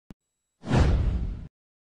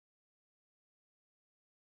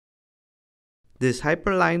This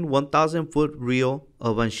Hyperline 1000-foot reel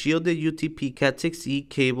of unshielded UTP Cat6e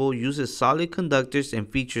cable uses solid conductors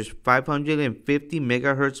and features 550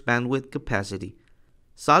 MHz bandwidth capacity.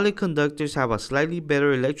 Solid conductors have a slightly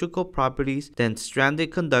better electrical properties than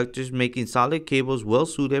stranded conductors, making solid cables well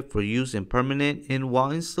suited for use in permanent in-wall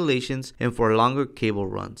installations and for longer cable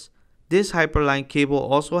runs. This Hyperline cable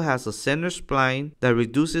also has a center spline that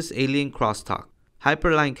reduces alien crosstalk.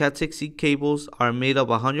 Hyperline Cat6e cables are made of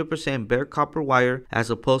 100% bare copper wire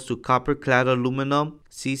as opposed to copper-clad aluminum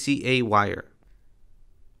CCA wire.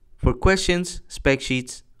 For questions, spec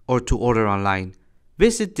sheets, or to order online,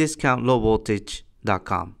 visit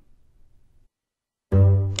discountlowvoltage.com.